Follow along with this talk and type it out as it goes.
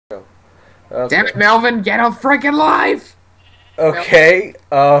Okay. Damn it, Melvin, get a freaking life! Okay,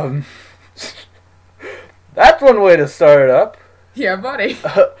 that's one way to start it up. Yeah, buddy.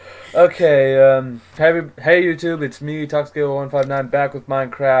 Okay, hey YouTube, it's me, Toxicale159, back with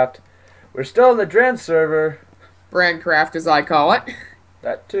Minecraft. We're still on the Dren server. Brandcraft, as I call it.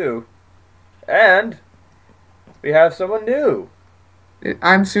 That too. And we have someone new.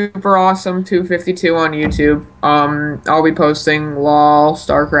 I'm super awesome 252 on YouTube. I'll be posting LOL,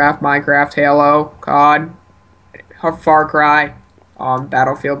 StarCraft, Minecraft, Halo, COD, Far Cry,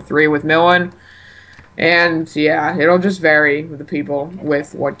 Battlefield 3 with Melvin. And yeah, it'll just vary with the people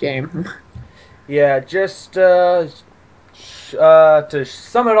with what game. Yeah, just to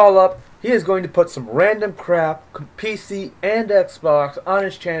sum it all up, he is going to put some random crap, PC and Xbox, on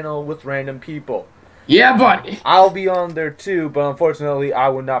his channel with random people. Yeah, buddy. I'll be on there too, but unfortunately I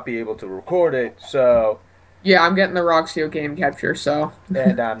will not be able to record it, so... Yeah, I'm getting the Roxio game capture, so...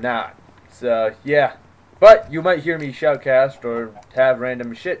 And I'm not. So, yeah. But you might hear me shoutcast or have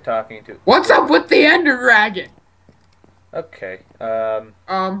random shit talking to... What's up with the Ender Dragon? Okay,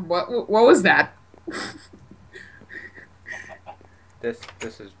 what was that? This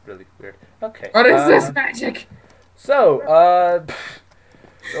is really weird. Okay. What is this magic? So,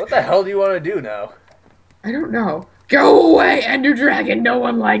 what the hell do you want to do now? I don't know. Go away, Ender Dragon. No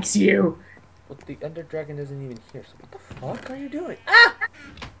one likes you. Well, the Ender Dragon isn't even here, so what the fuck are you doing? Ah!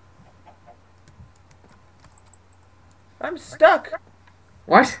 I'm stuck.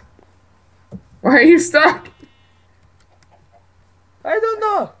 What? Why are you stuck? I don't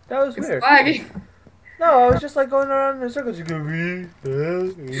know. That was It's weird. lagging. No, I was just like going around in circles. You go,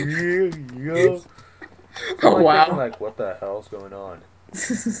 Oh, like, wow. thinking, like, what the hell's going on?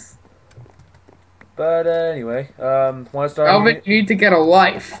 But anyway, want to start? Melvin, you need to get a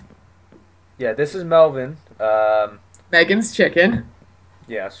life. Yeah, this is Melvin. Megan's chicken.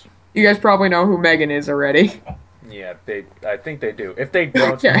 Yes. You guys probably know who Megan is already. Yeah, I think they do. If they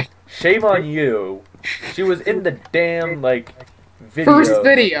don't, Okay. shame on you. She was in the damn, like, video. First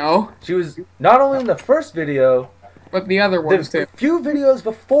video. She was not only in the first video, But the other ones the too. few videos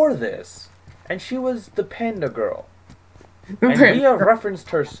before this, and she was the panda girl. And Okay. we have referenced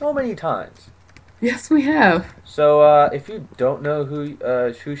her so many times. Yes, we have. So, if you don't know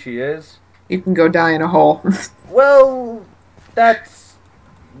who she is, You can go die in a hole. well, that's,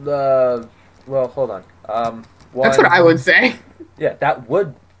 well, hold on. That's what I would say. Yeah, that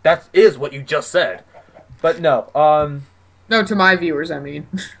is what you just said. But no, No, to my viewers, I mean.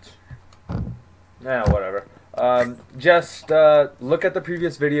 nah, whatever. Just, look at the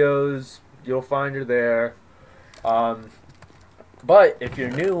previous videos, you'll find her there. But if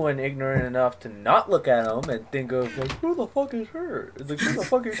you're new and ignorant enough to not look at them and think of, like, who the fuck is her? It's like, who the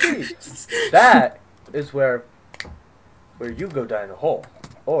fuck is she? That is where you go die in a hole.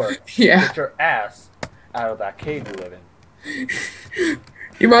 Or Yeah. get your ass out of that cave you live in.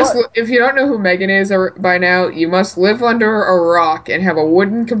 You must, if you don't know who Megan is by now, you must live under a rock and have a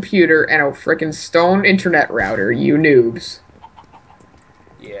wooden computer and a frickin' stone internet router, you noobs.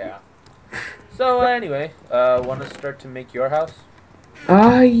 Yeah. So, anyway, want to start to make your house?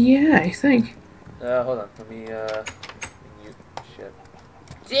 Yeah, I think. Hold on, let me, mute shit.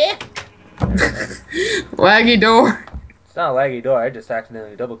 Laggy door. It's not a laggy door, I just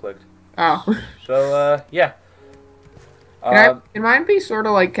accidentally double-clicked. Oh. So, yeah. Can mine be sort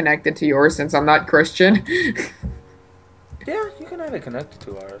of like connected to yours since I'm not Christian? Yeah, you can have it connected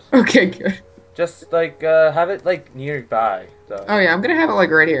to ours. Okay, good. Just, like, have it, like, nearby, though. Oh yeah, I'm gonna have it like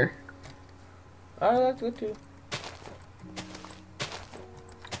right here. Alright, that's good, too.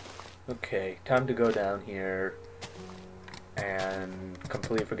 Okay, time to go down here and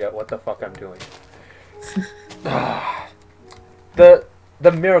completely forget what the fuck I'm doing.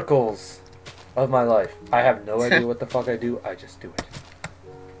 The miracles of my life. I have no idea what the fuck I do, I just do it.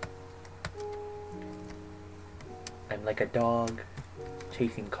 I'm like a dog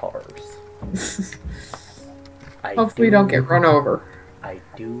chasing cars. Hopefully we don't get run over. I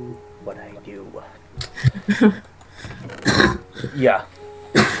do what I do. Yeah.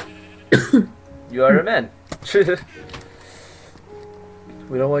 You are a man.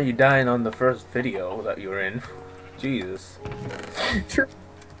 We don't want you dying on the first video that you were in. Jesus. Sure.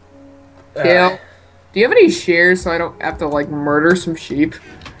 Yeah. Do you have any shears so I don't have to, like, murder some sheep?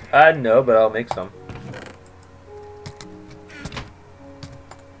 No, but I'll make some.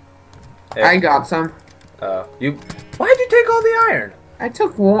 Hey. I got some. Why'd you take all the iron? I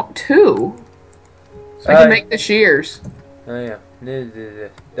took two. So I can make the shears. Oh, yeah.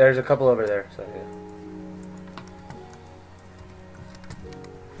 There's a couple over there. So, yeah.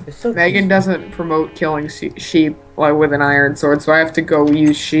 It's so Megan doesn't promote killing sheep like with an iron sword, so I have to go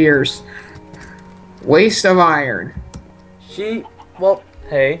use shears. Waste of iron. Well,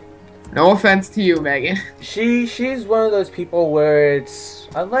 hey. No offense to you, Megan. She's one of those people where it's,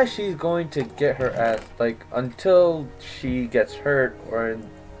 unless she's going to get her ass, like, until she gets hurt or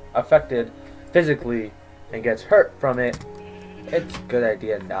affected physically and gets hurt from it, it's a good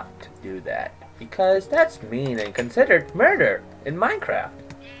idea not to do that. Because that's mean and considered murder in Minecraft.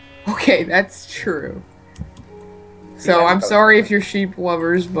 Okay, that's true. So I'm sorry if you're sheep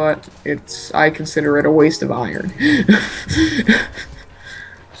lovers, but I consider it a waste of iron.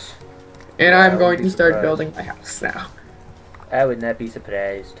 And I'm going to start building my house now. I would not be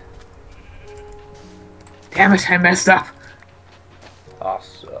surprised. Damn it, I messed up.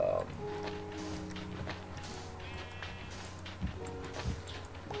 Awesome.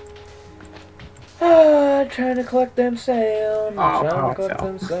 Trying to collect them sand.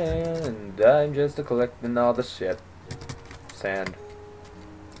 And I'm just collecting all the shit. Sand.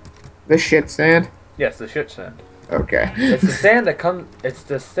 The shit sand? Yes, the shit sand. Okay. It's the sand that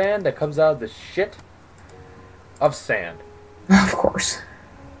comes out of the shit of sand. Of course.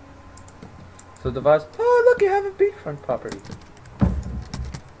 So the device. Oh, look, you have a beachfront property.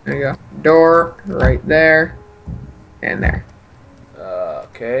 There you go. Door right there, and there.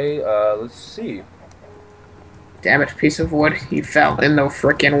 Okay. Let's see. Damn it, piece of wood. He fell in the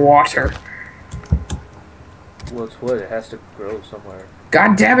frickin' water. Well, it's wood. It has to grow somewhere.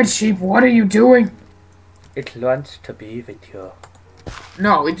 God damn it, sheep. What are you doing? It wants to be with you.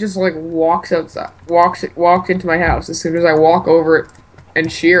 No, it just like walks outside, walked into my house. As soon as I walk over it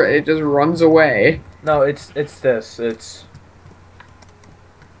and shear it, it just runs away. No, it's this. It's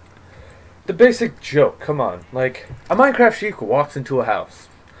the basic joke. Come on, like a Minecraft sheep walks into a house.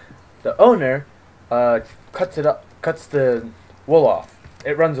 The owner, cuts the wool off.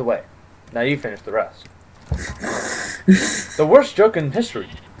 It runs away. Now you finish the rest. The worst joke in history,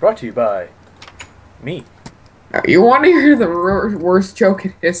 brought to you by me. You want to hear the worst joke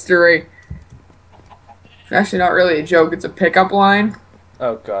in history? It's actually not really a joke, it's a pickup line.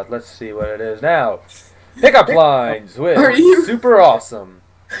 Oh god, let's see what it is now. Pickup lines with Super Awesome.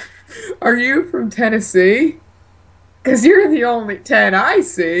 Are you from Tennessee? Because you're the only 10 I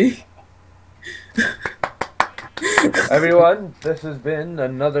see. Everyone, this has been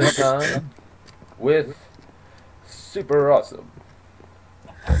another time with Super Awesome.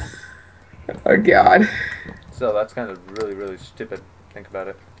 Oh god. So that's kind of really, really stupid. Think about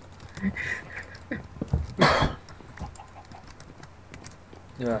it.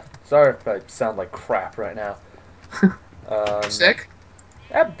 Yeah, sorry if I sound like crap right now. Sick?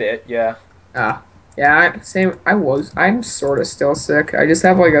 A bit, yeah. Yeah, same. I'm sort of still sick. I just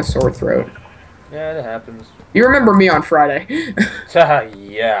have like a sore throat. Yeah, it happens. You remember me on Friday?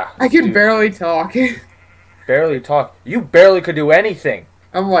 Yeah. I could barely talk. Barely talk? You barely could do anything.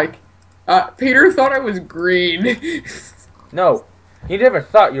 I'm like, Peter thought I was green. No, he never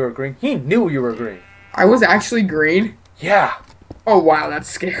thought you were green. He knew you were green. I was actually green? Yeah. Oh wow, that's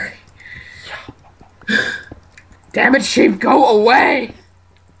scary. Yeah. Damn it, sheep, go away!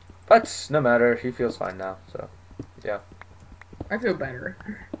 But no matter, he feels fine now, so yeah. I feel better.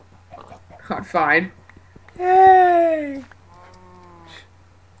 I'm fine. Yay!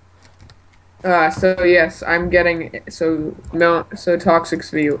 So yes, I'm getting Toxic's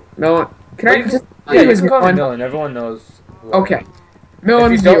view. Melvin, You can call me Melvin. Everyone knows. Okay.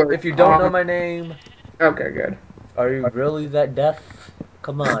 Melvin's viewer. If you don't know my name. Okay, good. Are you really that deaf?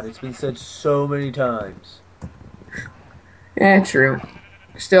 Come on, it's been said so many times. Yeah, true.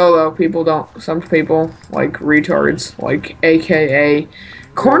 Still though, some people, like retards, like AKA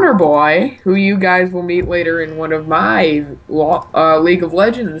Corner Boy, who you guys will meet later in one of my League of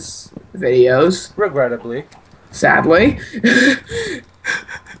Legends videos. Regrettably. Sadly.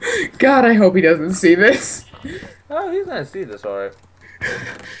 God, I hope he doesn't see this. Oh, he's gonna see this, alright.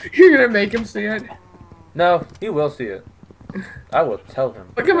 You're gonna make him see it? No, he will see it. I will tell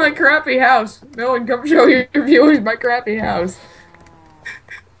him. Look at my crappy house. No one come show your viewers my crappy house.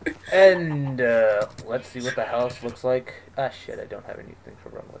 And, let's see what the house looks like. Ah, shit, I don't have anything to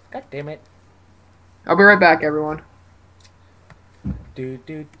run with. God damn it. I'll be right back, everyone.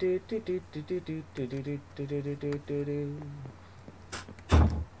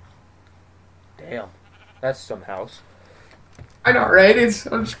 Damn. That's some house. I know, right? It's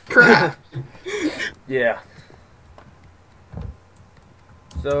crap. Yeah.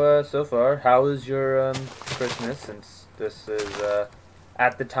 So, so far, how is your, Christmas, since this is,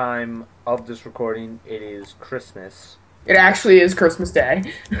 at the time of this recording, it is Christmas. It actually is Christmas Day.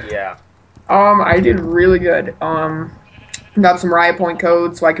 Yeah. I did really good. Got some Riot Point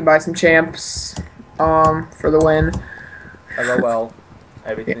codes so I could buy some champs, for the win. LOL.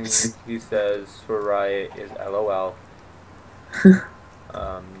 Everything Yes. he says for Riot is LOL.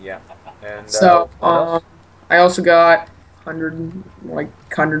 Yeah. And So, what else? I also got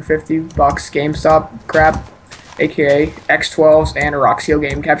 150 bucks GameStop crap, aka X12s and a Roxio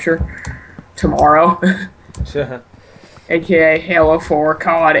game capture tomorrow, aka Halo 4,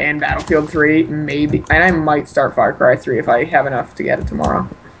 COD, and Battlefield 3, maybe. And I might start Far Cry 3 if I have enough to get it tomorrow.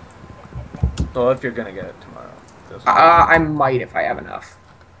 Well, if you're gonna get it tomorrow. I might if I have enough.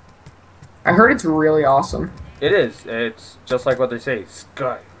 I heard it's really awesome. It is. It's just like what they say,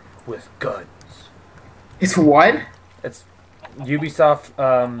 Sky with guns. It's what? It's Ubisoft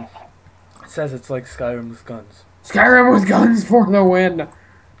says it's like Skyrim with guns. Skyrim with guns for the win.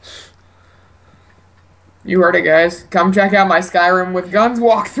 You heard it, guys. Come check out my Skyrim with guns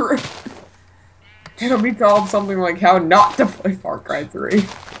walkthrough. It'll be called something like How Not to Play Far Cry 3.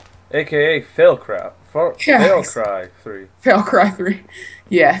 AKA Fail Cry. Fail Cry 3. Fail Cry 3.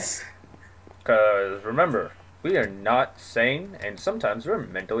 Yes. Because remember, we are not sane and sometimes we're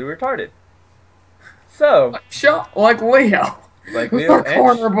mentally retarded. So, Like Leo. like The Leo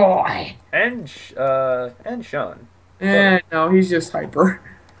corner boy. and Sean. No, he's just hyper.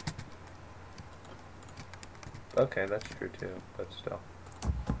 Okay, that's true too, but still.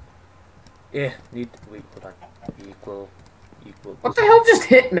 Yeah, wait, hold on. Equal. What the hell just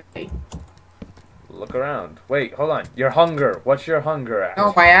hit me? Look around. Wait, hold on. Your hunger. What's your hunger at?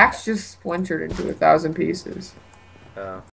 No, my axe just splintered into 1,000 pieces. Oh.